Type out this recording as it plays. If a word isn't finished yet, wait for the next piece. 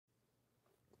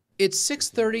It's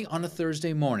 6:30 on a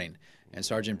Thursday morning, and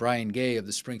Sergeant Brian Gay of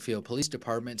the Springfield Police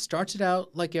Department starts it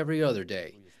out like every other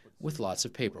day, with lots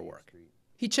of paperwork.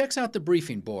 He checks out the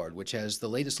briefing board, which has the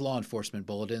latest law enforcement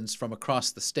bulletins from across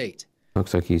the state.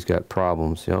 Looks like he's got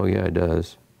problems. Oh yeah, it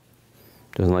does.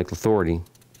 Doesn't like authority.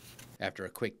 After a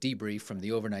quick debrief from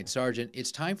the overnight sergeant,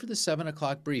 it's time for the 7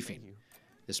 o'clock briefing.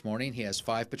 This morning, he has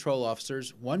 5 patrol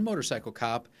officers, 1 motorcycle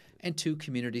cop, and 2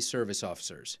 community service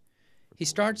officers. He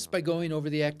starts by going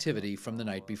over the activity from the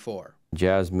night before.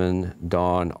 Jasmine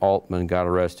Dawn Altman got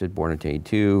arrested, born in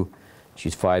 1982.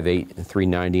 She's 5'8" and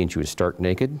 390, and she was stark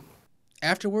naked.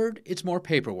 Afterward, it's more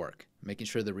paperwork, making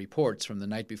sure the reports from the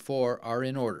night before are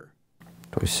in order.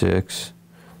 26,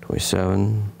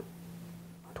 27,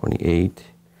 28.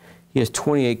 He has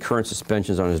 28 current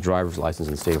suspensions on his driver's license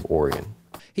in the state of Oregon.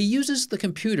 He uses the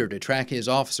computer to track his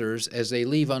officers as they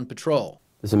leave on patrol.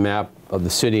 There's a map of the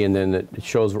city, and then it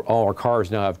shows where all our cars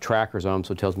now have trackers on them,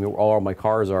 so it tells me where all my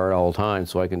cars are at all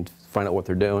times, so I can find out what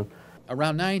they're doing.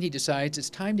 Around 9, he decides it's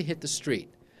time to hit the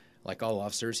street. Like all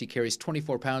officers, he carries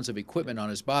 24 pounds of equipment on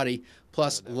his body,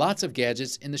 plus lots of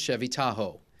gadgets in the Chevy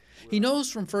Tahoe. He knows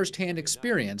from first-hand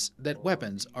experience that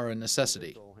weapons are a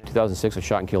necessity. 2006, I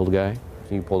shot and killed a guy.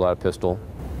 He pulled out a pistol,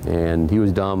 and he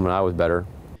was dumb, and I was better.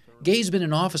 Gay's been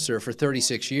an officer for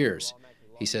 36 years.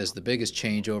 He says the biggest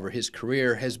change over his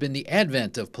career has been the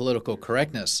advent of political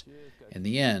correctness and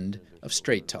the end of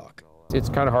straight talk. It's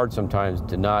kind of hard sometimes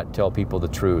to not tell people the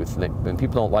truth, and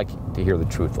people don't like to hear the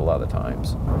truth a lot of the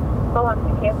times.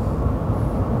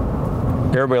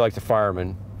 Everybody likes the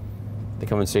firemen. They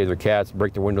come and save their cats,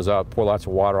 break their windows out, pour lots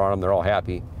of water on them, they're all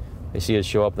happy. They see us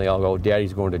show up and they all go,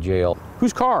 "Daddy's going to jail."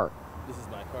 Whose car? This is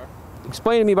my car.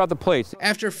 Explain to me about the plates.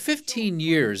 After 15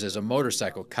 years as a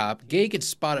motorcycle cop, Gay can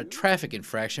spot a traffic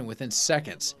infraction within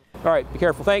seconds. All right, be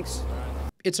careful, thanks.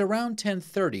 It's around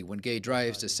 10:30 when Gay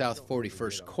drives to South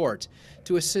 41st Court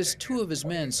to assist 2 of his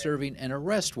men serving an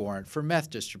arrest warrant for meth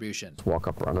distribution. Let's walk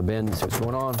up around the bend and see what's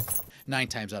going on. 9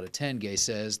 times out of 10, Gay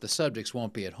says, the subjects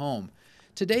won't be at home.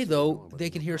 Today, though, they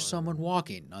can hear someone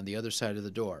walking on the other side of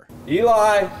the door.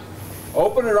 Eli,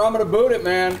 open it or I'm gonna boot it,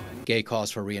 man. Gay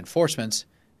calls for reinforcements,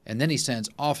 and then he sends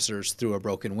officers through a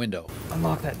broken window.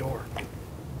 Unlock that door.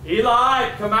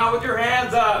 Eli, come out with your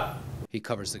hands up. He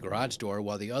covers the garage door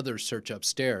while the others search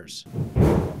upstairs.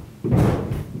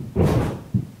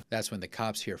 That's when the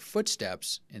cops hear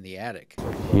footsteps in the attic.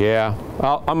 Yeah,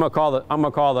 I'm gonna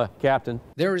call the captain.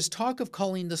 There is talk of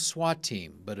calling the SWAT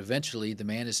team, but eventually the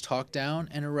man is talked down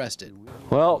and arrested.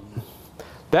 Well,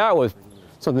 that was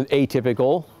something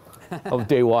atypical of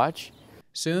day watch.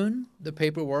 Soon, the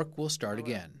paperwork will start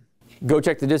again. Go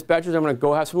check the dispatchers. I'm gonna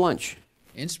go have some lunch.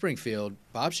 In Springfield,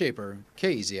 Bob Schaper,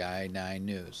 KEZI 9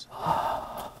 News.